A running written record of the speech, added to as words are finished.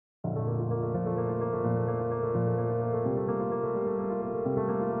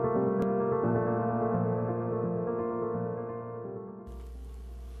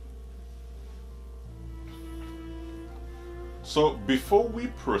So before we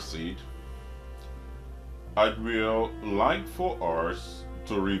proceed, I will like for us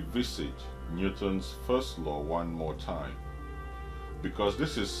to revisit Newton's first law one more time, because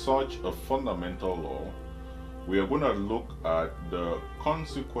this is such a fundamental law. We are going to look at the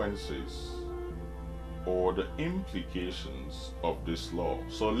consequences or the implications of this law.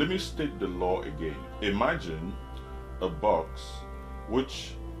 So let me state the law again. Imagine a box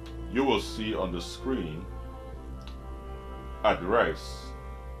which you will see on the screen at rest.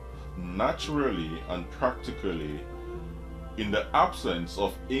 Naturally and practically, in the absence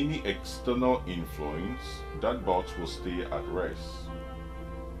of any external influence, that box will stay at rest.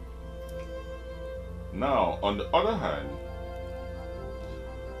 Now, on the other hand,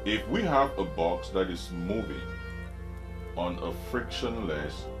 if we have a box that is moving on a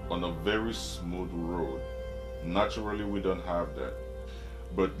frictionless, on a very smooth road, naturally we don't have that.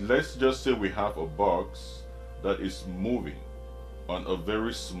 But let's just say we have a box that is moving on a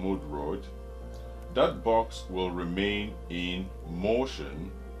very smooth road. That box will remain in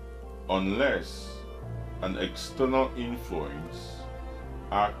motion unless an external influence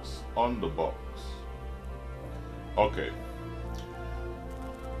acts on the box. Okay.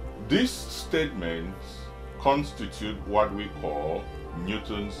 These statements constitute what we call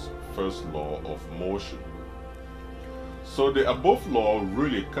Newton's first law of motion. So the above law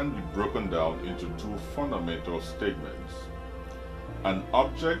really can be broken down into two fundamental statements. An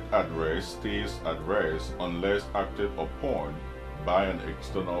object at rest stays at rest unless acted upon by an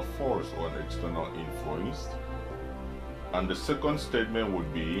external force or an external influence. And the second statement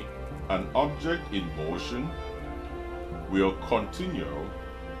would be an object in motion will continue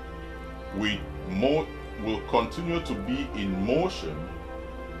to be in motion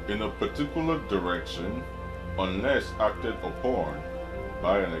in a particular direction unless acted upon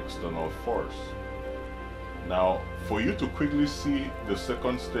by an external force. Now, for you to quickly see the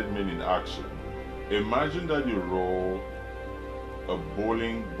second statement in action, imagine that you roll a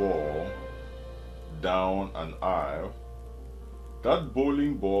bowling ball down an aisle. That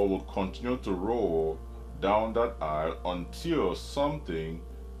bowling ball will continue to roll down that aisle until something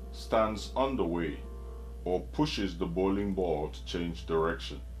stands on the way or pushes the bowling ball to change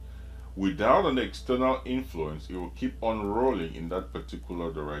direction. Without an external influence, it will keep on rolling in that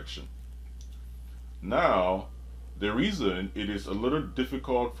particular direction. Now, the reason it is a little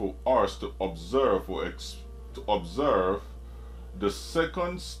difficult for us to observe the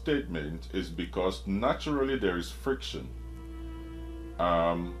second statement is because naturally there is friction.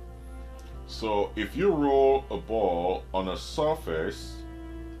 So if you roll a ball on a surface,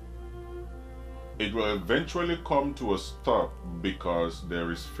 it will eventually come to a stop because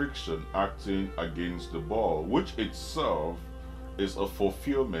there is friction acting against the ball, which itself is a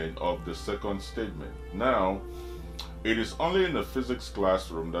fulfillment of the second statement. Now, it is only in a physics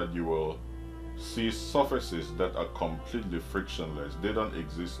classroom that you will see surfaces that are completely frictionless. They don't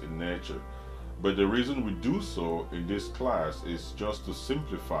exist in nature. But the reason we do so in this class is just to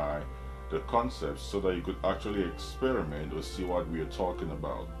simplify the concepts so that you could actually experiment or see what we are talking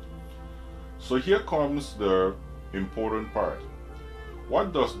about. So here comes the important part.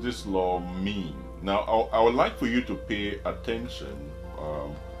 What does this law mean? Now, I would like for you to pay attention,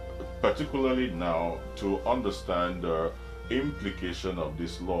 particularly now, to understand the implication of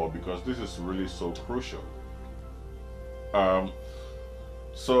this law, because this is really so crucial.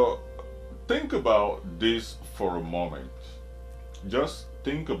 So think about this for a moment. Just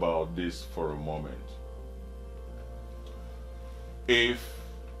think about this for a moment. If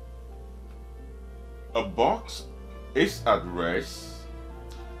a box is at rest,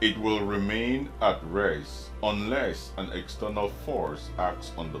 it will remain at rest unless an external force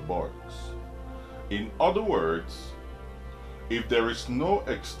acts on the box. In other words, if there is no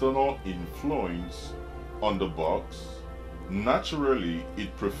external influence on the box, naturally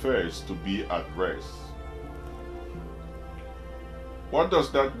it prefers to be at rest. What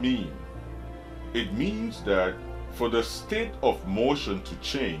does that mean? It means that for the state of motion to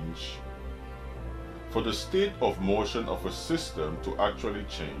change, for the state of motion of a system to actually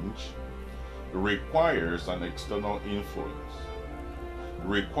change, requires an external influence,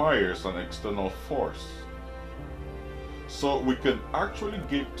 requires an external force. So we can actually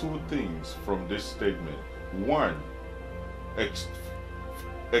get two things from this statement. One,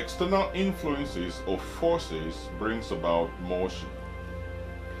 external influences or forces brings about motion.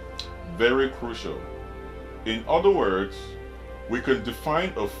 Very crucial. In other words, we can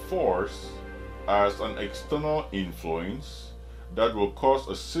define a force as an external influence that will cause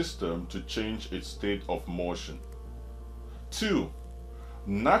a system to change its state of motion. Two,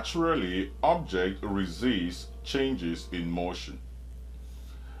 Naturally, object resists changes in motion.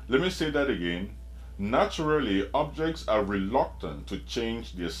 Let me say that again. Naturally, objects are reluctant to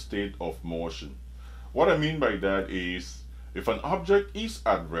change their state of motion. What I mean by that is, if an object is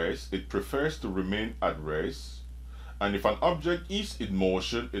at rest, it prefers to remain at rest. And if an object is in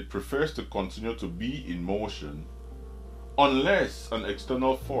motion, it prefers to continue to be in motion unless an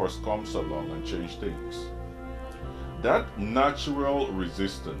external force comes along and changes things. That natural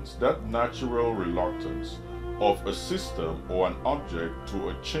resistance, that natural reluctance of a system or an object to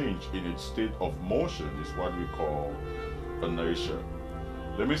a change in its state of motion is what we call inertia.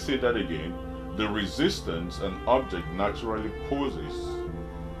 Let me say that again. The resistance an object naturally poses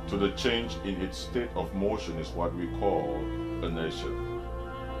to the change in its state of motion is what we call inertia.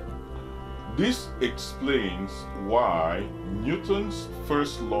 This explains why Newton's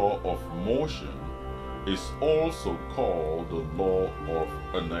first law of motion is also called the law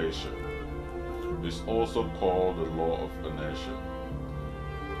of inertia. It's also called the law of inertia.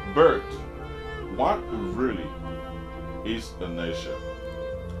 But what really is inertia?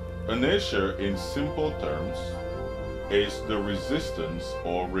 Inertia, in simple terms, is the resistance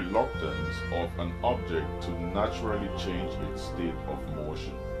or reluctance of an object to naturally change its state of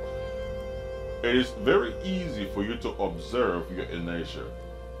motion. It is very easy for you to observe your inertia.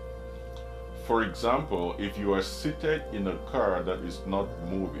 For example, if you are seated in a car that is not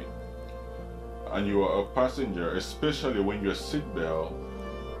moving, and you are a passenger, especially when your seatbelt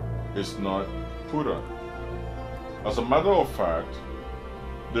is not put on. As a matter of fact,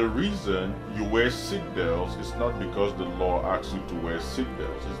 the reason you wear seatbelts is not because the law asks you to wear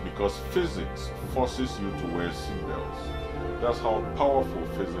seatbelts, it's because physics forces you to wear seatbelts. That's how powerful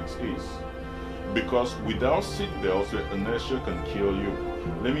physics is. Because without seatbelts, your inertia can kill you.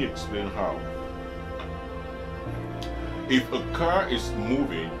 Let me explain how. If a car is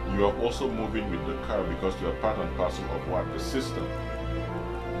moving, you are also moving with the car because you are part and parcel of what? The system.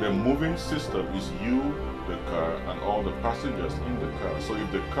 The moving system is you, the car, and all the passengers in the car. So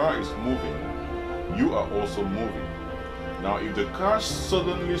if the car is moving, you are also moving. Now if the car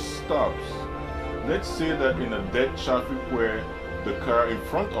suddenly stops, let's say that in a dead traffic where the car in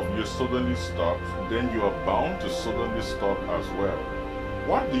front of you suddenly stops, then you are bound to suddenly stop as well.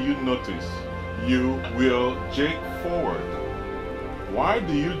 What do you notice? You will jerk forward. Why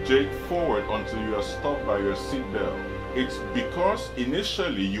do you jerk forward until you are stopped by your seatbelt? It's because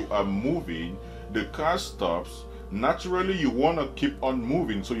initially you are moving, the car stops, naturally you want to keep on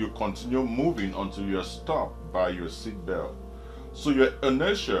moving, so you continue moving until you are stopped by your seatbelt. So your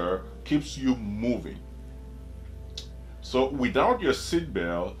inertia keeps you moving. So without your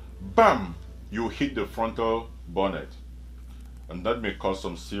seatbelt, bam, you hit the frontal bonnet, and that may cause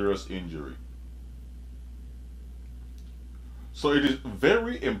some serious injury. So it is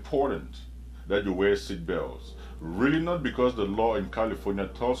very important that you wear seatbelts. Really not because the law in California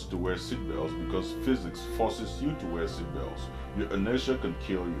tells you to wear seatbelts, because physics forces you to wear seatbelts. Your inertia can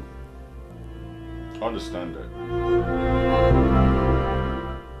kill you. Understand that.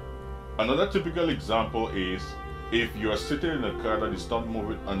 Another typical example is if you are sitting in a car that is not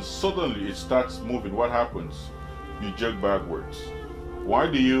moving and suddenly it starts moving, what happens? You jerk backwards.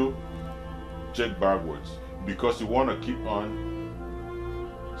 Why do you jerk backwards? Because you want to keep on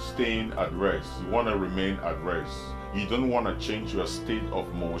staying at rest. You want to remain at rest. You don't want to change your state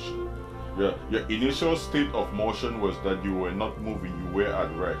of motion. Your initial state of motion was that you were not moving, you were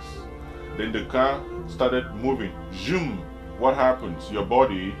at rest. Then the car started moving. Zoom. What happens? Your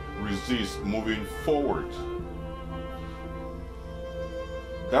body resists moving forward.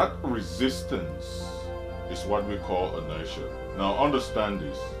 That resistance is what we call inertia. Now understand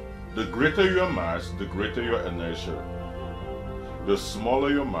this. The greater your mass, the greater your inertia. The smaller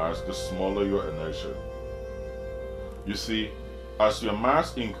your mass, the smaller your inertia. You see, as your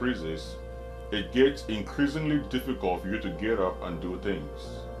mass increases, it gets increasingly difficult for you to get up and do things.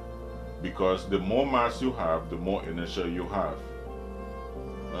 Because the more mass you have, the more inertia you have.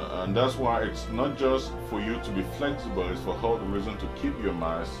 And that's why it's not just for you to be flexible, it's for health reason to keep your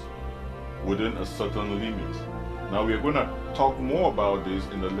mass within a certain limit. Now we are going to talk more about this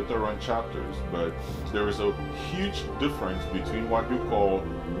in the later on chapters, but there is a huge difference between what you call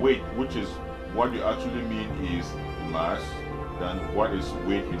weight, which is what you actually mean is mass, than what is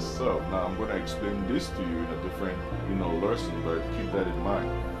weight itself. Now I'm going to explain this to you in a different lesson, but keep that in mind.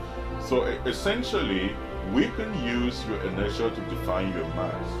 So essentially, we can use your inertia to define your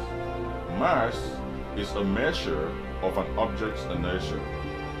mass. Mass is a measure of an object's inertia.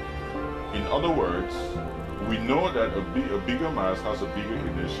 In other words, we know that a bigger mass has a bigger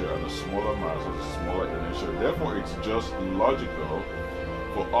inertia and a smaller mass has a smaller inertia. Therefore, it's just logical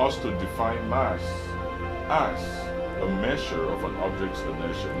for us to define mass as a measure of an object's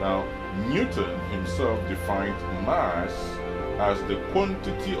inertia. Now, Newton himself defined mass as the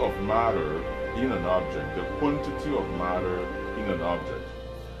quantity of matter in an object, the quantity of matter in an object.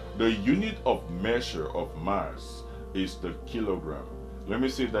 The unit of measure of mass is the kilogram. Let me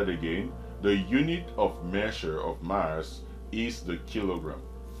say that again. The unit of measure of mass is the kilogram.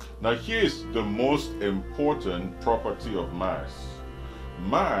 Now here's the most important property of mass.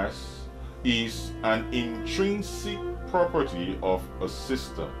 Mass is an intrinsic property of a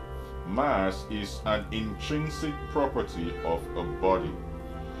system. Mass is an intrinsic property of a body.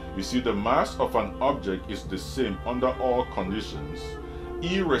 You see, the mass of an object is the same under all conditions,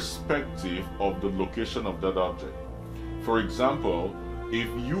 irrespective of the location of that object. For example, if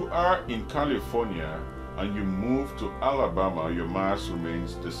you are in California and you move to Alabama, your mass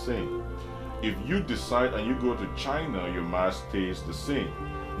remains the same. If you decide and you go to China, your mass stays the same.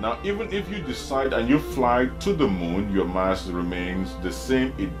 Now, even if you decide and you fly to the moon, your mass remains the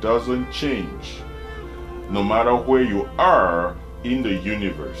same. It doesn't change, no matter where you are in the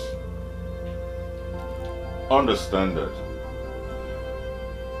universe. Understand that.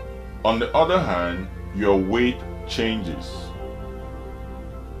 On the other hand, your weight changes.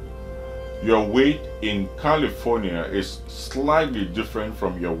 Your weight in California is slightly different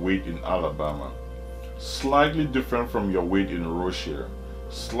from your weight in Alabama, slightly different from your weight in Russia,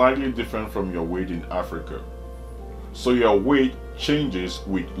 slightly different from your weight in Africa. So your weight changes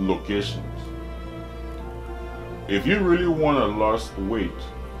with locations. If you really want to lose weight,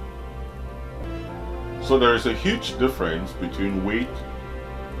 so there is a huge difference between weight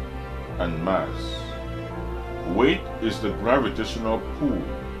and mass. Weight is the gravitational pull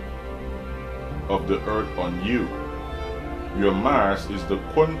of the earth on you. Your mass is the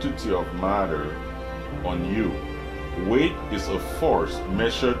quantity of matter on you. Weight is a force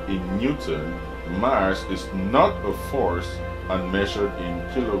measured in Newton. Mass is not a force and measured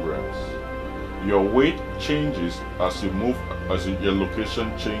in kilograms. Your weight changes as you move, your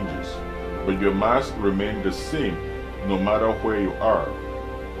location changes, but your mass remains the same no matter where you are.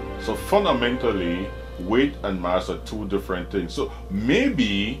 So fundamentally, weight and mass are two different things. So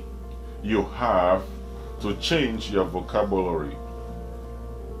maybe you have to change your vocabulary.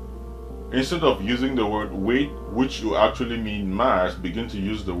 Instead of using the word weight, which you actually mean mass, begin to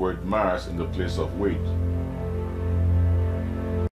use the word mass in the place of weight.